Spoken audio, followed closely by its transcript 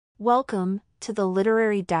Welcome to the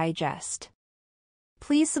Literary Digest.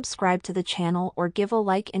 Please subscribe to the channel or give a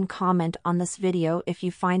like and comment on this video if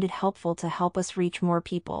you find it helpful to help us reach more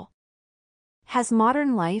people. Has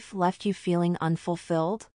modern life left you feeling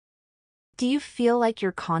unfulfilled? Do you feel like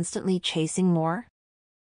you're constantly chasing more?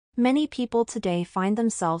 Many people today find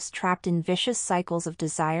themselves trapped in vicious cycles of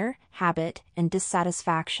desire, habit, and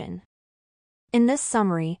dissatisfaction. In this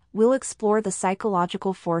summary, we'll explore the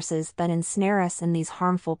psychological forces that ensnare us in these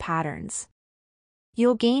harmful patterns.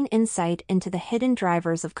 You'll gain insight into the hidden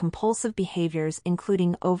drivers of compulsive behaviors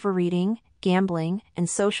including overeating, gambling, and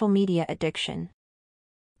social media addiction.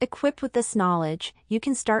 Equipped with this knowledge, you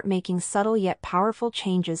can start making subtle yet powerful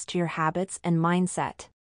changes to your habits and mindset.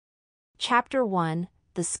 Chapter 1: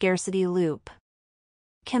 The Scarcity Loop.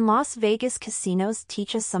 Can Las Vegas casinos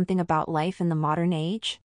teach us something about life in the modern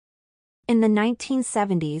age? In the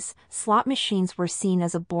 1970s, slot machines were seen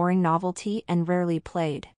as a boring novelty and rarely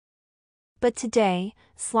played. But today,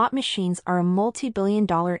 slot machines are a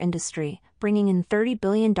multi-billion-dollar industry, bringing in $30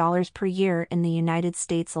 billion per year in the United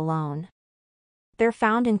States alone. They're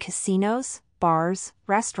found in casinos, bars,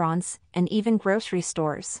 restaurants, and even grocery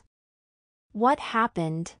stores. What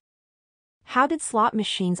happened? How did slot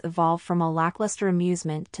machines evolve from a lackluster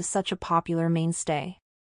amusement to such a popular mainstay?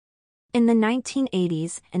 In the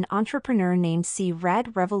 1980s, an entrepreneur named C.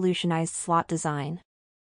 Red revolutionized slot design.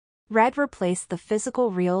 Red replaced the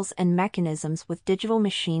physical reels and mechanisms with digital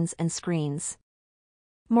machines and screens.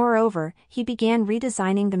 Moreover, he began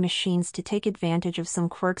redesigning the machines to take advantage of some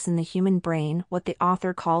quirks in the human brain, what the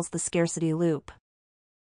author calls the scarcity loop.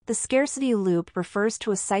 The scarcity loop refers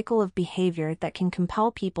to a cycle of behavior that can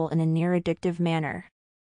compel people in a near-addictive manner.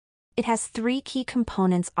 It has three key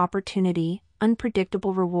components: opportunity,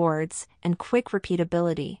 unpredictable rewards, and quick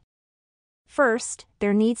repeatability. First,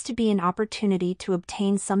 there needs to be an opportunity to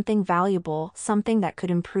obtain something valuable, something that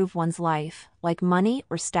could improve one's life, like money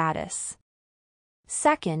or status.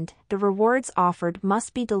 Second, the rewards offered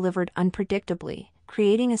must be delivered unpredictably,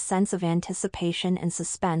 creating a sense of anticipation and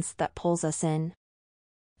suspense that pulls us in.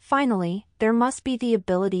 Finally, there must be the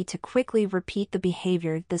ability to quickly repeat the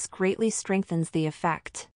behavior. This greatly strengthens the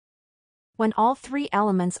effect. When all three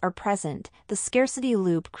elements are present, the scarcity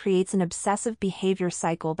loop creates an obsessive behavior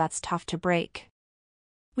cycle that's tough to break.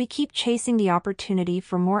 We keep chasing the opportunity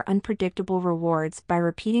for more unpredictable rewards by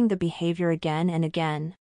repeating the behavior again and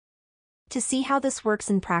again. To see how this works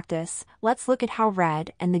in practice, let's look at how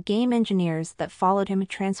Red and the game engineers that followed him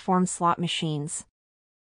transformed slot machines.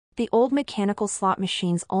 The old mechanical slot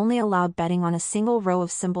machines only allowed betting on a single row of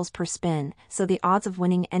symbols per spin, so the odds of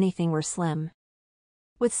winning anything were slim.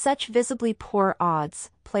 With such visibly poor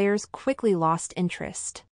odds, players quickly lost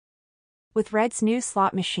interest. With Red's new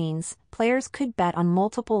slot machines, players could bet on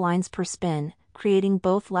multiple lines per spin, creating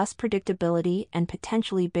both less predictability and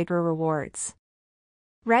potentially bigger rewards.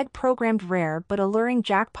 Red programmed rare but alluring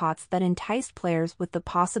jackpots that enticed players with the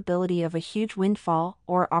possibility of a huge windfall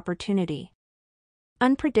or opportunity.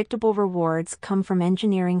 Unpredictable rewards come from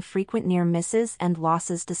engineering frequent near misses and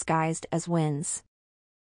losses disguised as wins.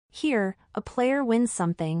 Here, a player wins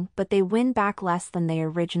something, but they win back less than they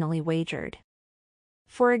originally wagered.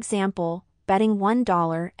 For example, betting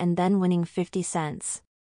 $1 and then winning 50 cents.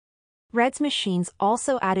 Red's machines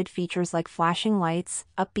also added features like flashing lights,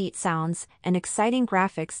 upbeat sounds, and exciting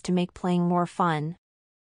graphics to make playing more fun.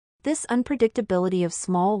 This unpredictability of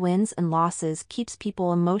small wins and losses keeps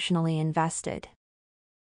people emotionally invested.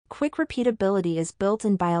 Quick repeatability is built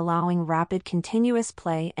in by allowing rapid continuous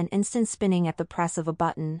play and instant spinning at the press of a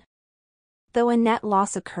button. Though a net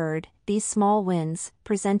loss occurred, these small wins,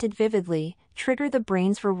 presented vividly, trigger the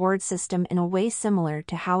brain's reward system in a way similar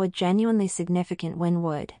to how a genuinely significant win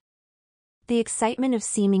would. The excitement of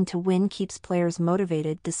seeming to win keeps players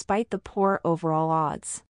motivated despite the poor overall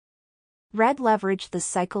odds. Red leveraged this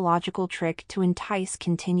psychological trick to entice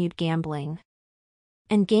continued gambling.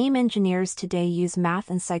 And game engineers today use math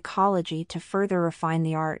and psychology to further refine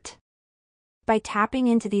the art. By tapping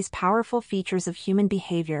into these powerful features of human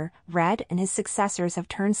behavior, Red and his successors have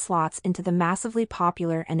turned slots into the massively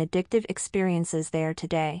popular and addictive experiences they are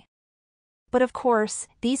today. But of course,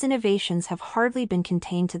 these innovations have hardly been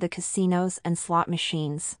contained to the casinos and slot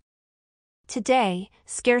machines. Today,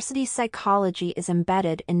 scarcity psychology is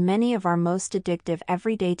embedded in many of our most addictive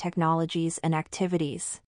everyday technologies and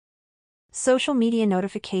activities. Social media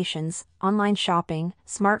notifications, online shopping,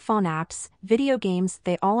 smartphone apps, video games,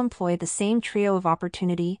 they all employ the same trio of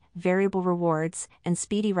opportunity, variable rewards, and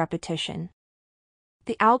speedy repetition.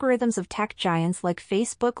 The algorithms of tech giants like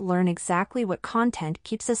Facebook learn exactly what content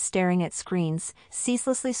keeps us staring at screens,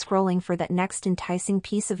 ceaselessly scrolling for that next enticing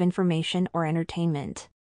piece of information or entertainment.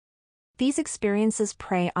 These experiences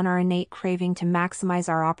prey on our innate craving to maximize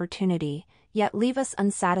our opportunity, yet leave us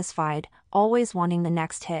unsatisfied, always wanting the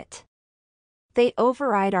next hit. They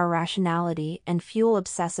override our rationality and fuel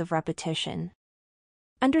obsessive repetition.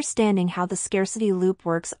 Understanding how the scarcity loop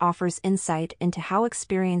works offers insight into how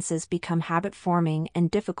experiences become habit-forming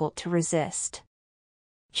and difficult to resist.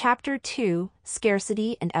 Chapter 2: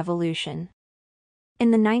 Scarcity and Evolution. In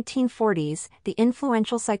the 1940s, the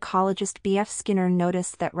influential psychologist B.F. Skinner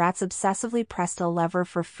noticed that rats obsessively pressed a lever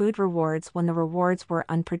for food rewards when the rewards were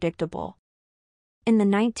unpredictable. In the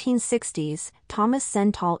 1960s, Thomas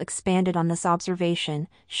Senthal expanded on this observation,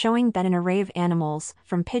 showing that an array of animals,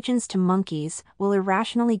 from pigeons to monkeys, will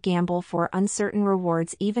irrationally gamble for uncertain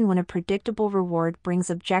rewards even when a predictable reward brings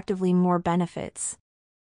objectively more benefits.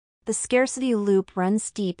 The scarcity loop runs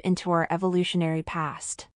deep into our evolutionary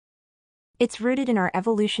past. It's rooted in our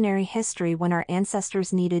evolutionary history when our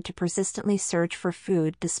ancestors needed to persistently search for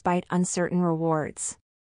food despite uncertain rewards.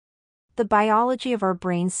 The biology of our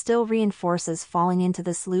brains still reinforces falling into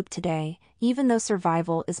this loop today, even though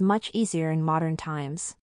survival is much easier in modern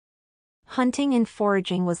times. Hunting and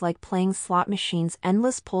foraging was like playing slot machines,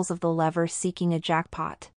 endless pulls of the lever seeking a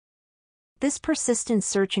jackpot. This persistent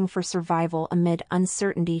searching for survival amid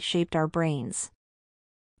uncertainty shaped our brains.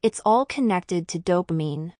 It's all connected to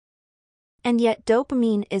dopamine. And yet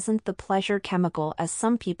dopamine isn't the pleasure chemical as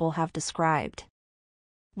some people have described.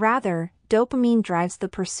 Rather, dopamine drives the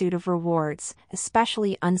pursuit of rewards,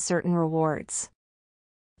 especially uncertain rewards.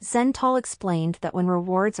 Senthal explained that when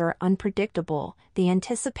rewards are unpredictable, the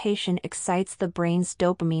anticipation excites the brain's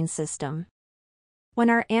dopamine system. When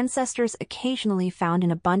our ancestors occasionally found an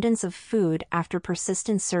abundance of food after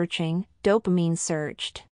persistent searching, dopamine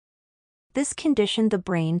surged. This conditioned the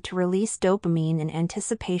brain to release dopamine in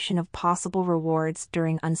anticipation of possible rewards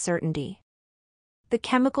during uncertainty. The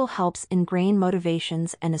chemical helps ingrain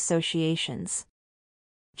motivations and associations.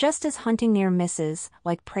 Just as hunting near misses,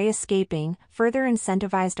 like prey escaping, further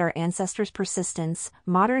incentivized our ancestors' persistence,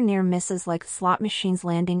 modern near misses like slot machines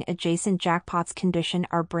landing adjacent jackpots condition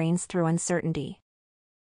our brains through uncertainty.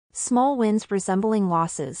 Small wins resembling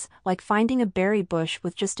losses, like finding a berry bush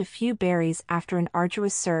with just a few berries after an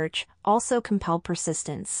arduous search, also compel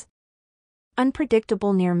persistence.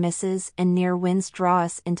 Unpredictable near misses and near wins draw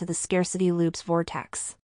us into the scarcity loop's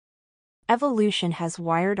vortex. Evolution has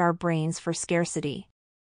wired our brains for scarcity.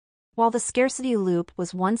 While the scarcity loop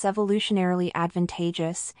was once evolutionarily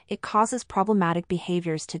advantageous, it causes problematic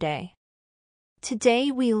behaviors today.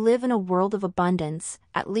 Today we live in a world of abundance,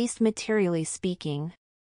 at least materially speaking.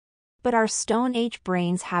 But our Stone Age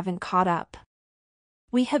brains haven't caught up.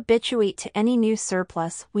 We habituate to any new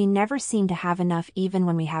surplus, we never seem to have enough even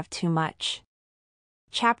when we have too much.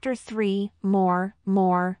 Chapter 3: More.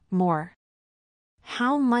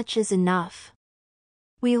 How much is enough?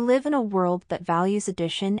 We live in a world that values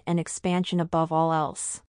addition and expansion above all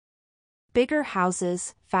else. Bigger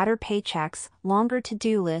houses, fatter paychecks, longer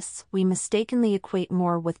to-do lists, we mistakenly equate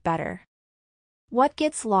more with better. What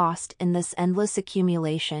gets lost in this endless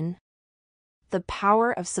accumulation? The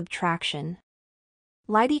power of subtraction.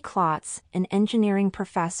 Leidy Klotz, an engineering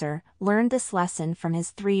professor, learned this lesson from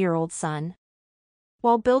his 3-year-old son.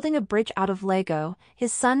 While building a bridge out of Lego,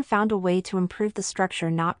 his son found a way to improve the structure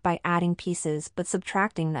not by adding pieces but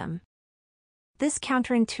subtracting them. This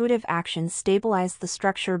counterintuitive action stabilized the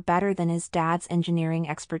structure better than his dad's engineering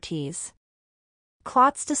expertise.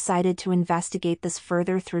 Klotz decided to investigate this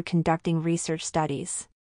further through conducting research studies.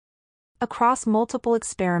 Across multiple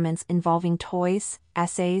experiments involving toys,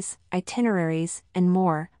 essays, itineraries, and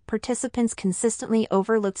more, participants consistently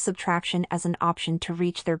overlooked subtraction as an option to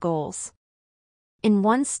reach their goals. In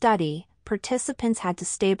one study, participants had to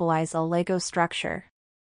stabilize a Lego structure.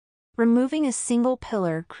 Removing a single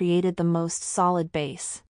pillar created the most solid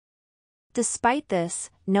base. Despite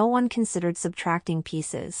this, no one considered subtracting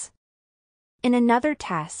pieces. In another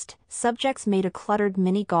test, subjects made a cluttered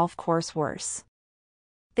mini golf course worse.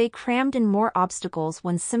 They crammed in more obstacles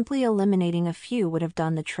when simply eliminating a few would have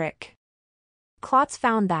done the trick. Klotz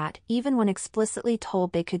found that, even when explicitly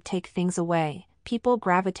told they could take things away, people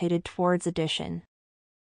gravitated towards addition.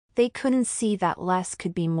 They couldn't see that less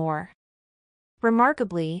could be more.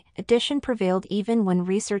 Remarkably, addition prevailed even when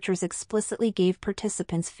researchers explicitly gave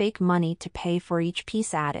participants fake money to pay for each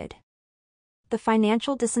piece added. The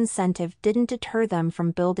financial disincentive didn't deter them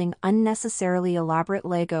from building unnecessarily elaborate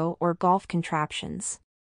Lego or golf contraptions.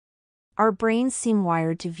 Our brains seem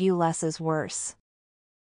wired to view less as worse.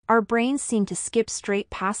 Our brains seem to skip straight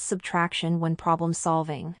past subtraction when problem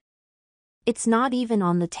solving. It's not even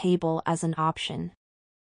on the table as an option.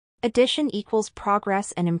 Addition equals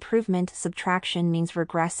progress and improvement, subtraction means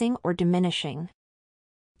regressing or diminishing.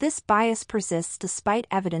 This bias persists despite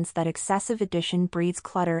evidence that excessive addition breeds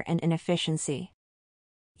clutter and inefficiency.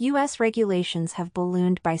 U.S. regulations have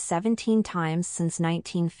ballooned by 17 times since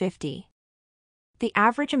 1950. The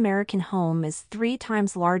average American home is 3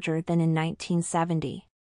 times larger than in 1970.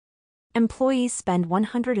 Employees spend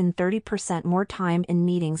 130% more time in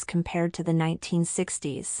meetings compared to the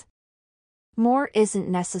 1960s. More isn't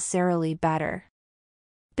necessarily better.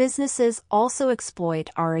 Businesses also exploit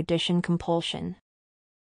our addition compulsion.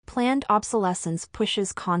 Planned obsolescence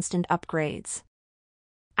pushes constant upgrades.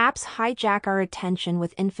 Apps hijack our attention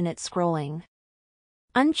with infinite scrolling.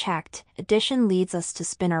 Unchecked, addition leads us to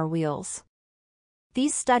spin our wheels.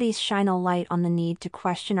 These studies shine a light on the need to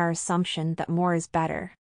question our assumption that more is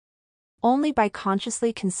better. Only by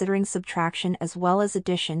consciously considering subtraction as well as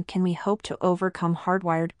addition can we hope to overcome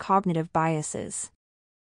hardwired cognitive biases.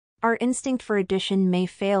 Our instinct for addition may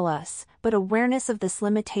fail us, but awareness of this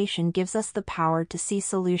limitation gives us the power to see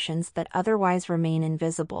solutions that otherwise remain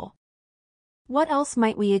invisible. What else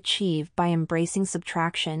might we achieve by embracing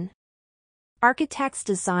subtraction? Architects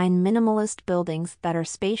design minimalist buildings that are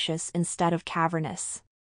spacious instead of cavernous.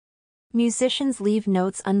 Musicians leave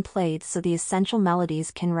notes unplayed so the essential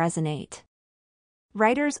melodies can resonate.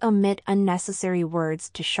 Writers omit unnecessary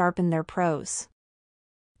words to sharpen their prose.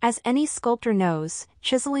 As any sculptor knows,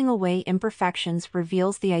 chiseling away imperfections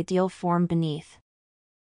reveals the ideal form beneath.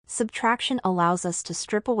 Subtraction allows us to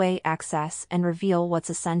strip away excess and reveal what's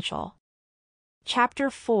essential. Chapter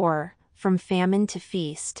 4: From Famine to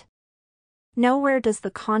Feast. Nowhere does the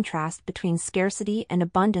contrast between scarcity and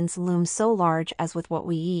abundance loom so large as with what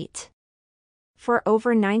we eat. For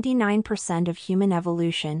over 99% of human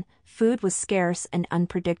evolution, food was scarce and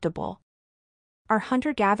unpredictable. Our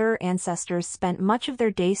hunter-gatherer ancestors spent much of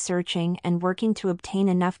their day searching and working to obtain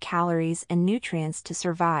enough calories and nutrients to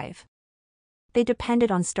survive. They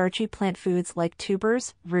depended on starchy plant foods like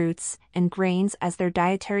tubers, roots, and grains as their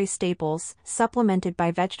dietary staples, supplemented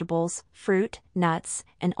by vegetables, fruit, nuts,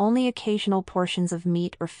 and only occasional portions of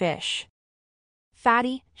meat or fish.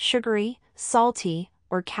 Fatty, sugary, salty,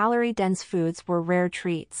 or calorie-dense foods were rare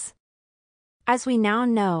treats. As we now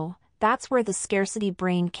know, that's where the scarcity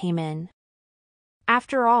brain came in.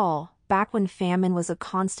 After all, back when famine was a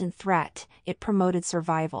constant threat, it promoted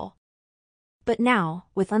survival. But now,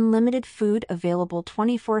 with unlimited food available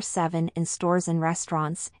 24/7 in stores and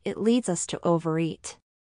restaurants, it leads us to overeat.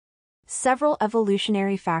 Several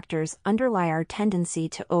evolutionary factors underlie our tendency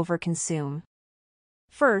to overconsume.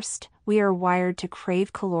 First, we are wired to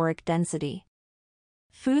crave caloric density.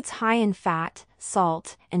 Foods high in fat,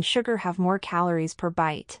 salt, and sugar have more calories per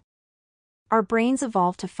bite. Our brains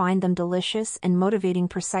evolved to find them delicious and motivating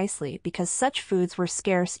precisely because such foods were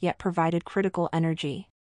scarce yet provided critical energy.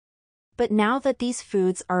 But now that these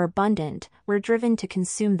foods are abundant, we're driven to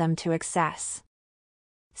consume them to excess.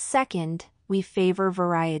 Second, we favor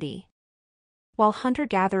variety. While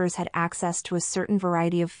hunter-gatherers had access to a certain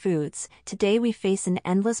variety of foods, today we face an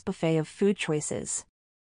endless buffet of food choices.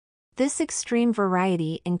 This extreme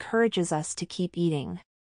variety encourages us to keep eating.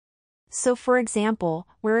 So for example,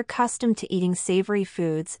 we're accustomed to eating savory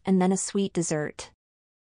foods and then a sweet dessert.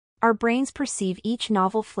 Our brains perceive each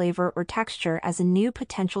novel flavor or texture as a new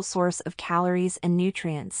potential source of calories and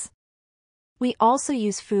nutrients. We also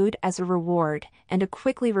use food as a reward, and a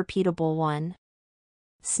quickly repeatable one.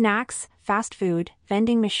 Snacks, fast food,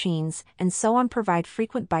 vending machines, and so on provide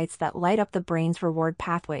frequent bites that light up the brain's reward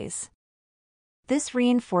pathways. This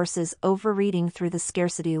reinforces overeating through the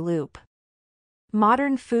scarcity loop.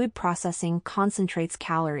 Modern food processing concentrates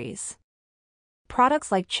calories.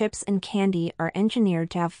 Products like chips and candy are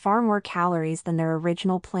engineered to have far more calories than their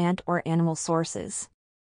original plant or animal sources.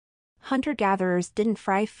 Hunter-gatherers didn't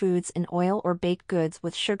fry foods in oil or bake goods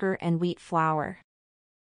with sugar and wheat flour.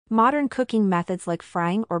 Modern cooking methods like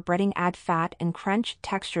frying or breading add fat and crunch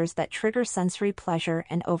textures that trigger sensory pleasure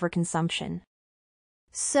and overconsumption.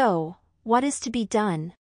 So, what is to be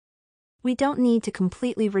done? We don't need to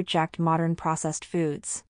completely reject modern processed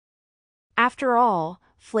foods. After all,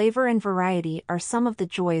 flavor and variety are some of the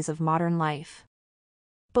joys of modern life.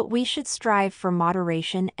 But we should strive for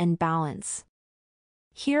moderation and balance.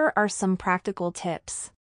 Here are some practical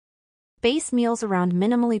tips. Base meals around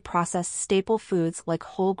minimally processed staple foods like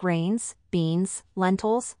whole grains, beans,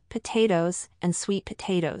 lentils, potatoes, and sweet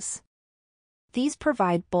potatoes. These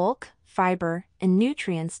provide bulk, fiber, and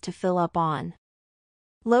nutrients to fill up on.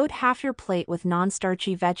 Load half your plate with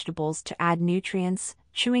non-starchy vegetables to add nutrients,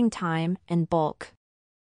 chewing time, and bulk.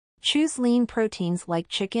 Choose lean proteins like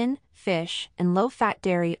chicken, fish, and low-fat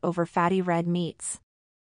dairy over fatty red meats.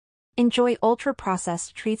 Enjoy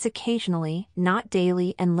ultra-processed treats occasionally, not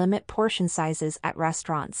daily, and limit portion sizes at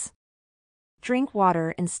restaurants. Drink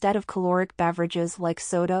water instead of caloric beverages like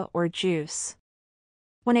soda or juice.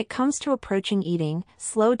 When it comes to approaching eating,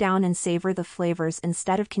 slow down and savor the flavors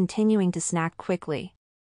instead of continuing to snack quickly.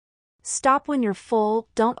 Stop when you're full,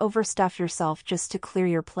 don't overstuff yourself just to clear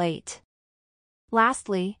your plate.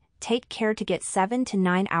 Lastly, take care to get 7 to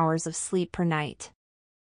 9 hours of sleep per night.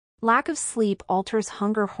 Lack of sleep alters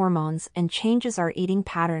hunger hormones and changes our eating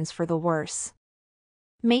patterns for the worse.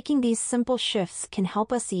 Making these simple shifts can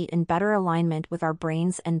help us eat in better alignment with our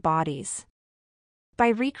brains and bodies. By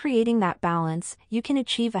recreating that balance, you can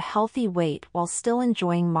achieve a healthy weight while still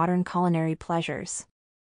enjoying modern culinary pleasures.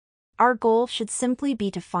 Our goal should simply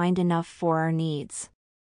be to find enough for our needs.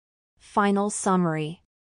 Final summary.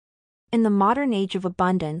 In the modern age of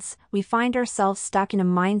abundance, we find ourselves stuck in a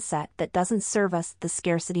mindset that doesn't serve us, the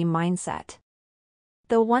scarcity mindset.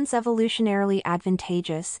 Though once evolutionarily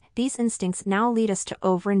advantageous, these instincts now lead us to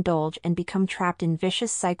overindulge and become trapped in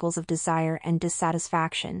vicious cycles of desire and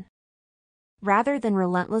dissatisfaction. Rather than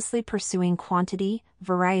relentlessly pursuing quantity,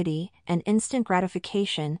 variety, and instant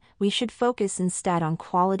gratification, we should focus instead on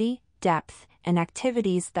quality, depth, and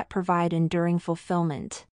activities that provide enduring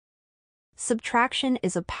fulfillment. Subtraction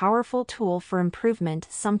is a powerful tool for improvement,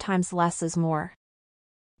 sometimes less is more.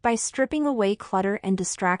 By stripping away clutter and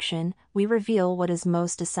distraction, we reveal what is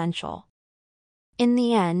most essential. In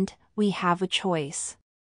the end, we have a choice.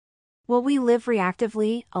 Will we live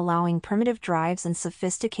reactively, allowing primitive drives and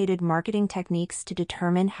sophisticated marketing techniques to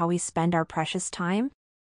determine how we spend our precious time?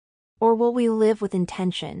 Or will we live with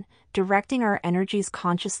intention, directing our energies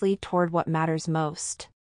consciously toward what matters most?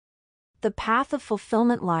 The path of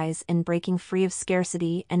fulfillment lies in breaking free of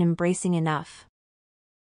scarcity and embracing enough.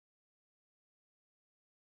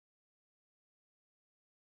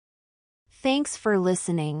 Thanks for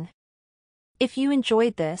listening. If you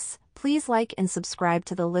enjoyed this, please like and subscribe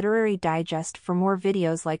to the Literary Digest for more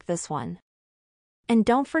videos like this one. And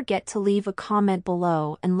don't forget to leave a comment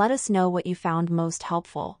below and let us know what you found most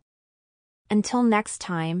helpful. Until next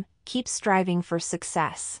time, keep striving for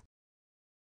success.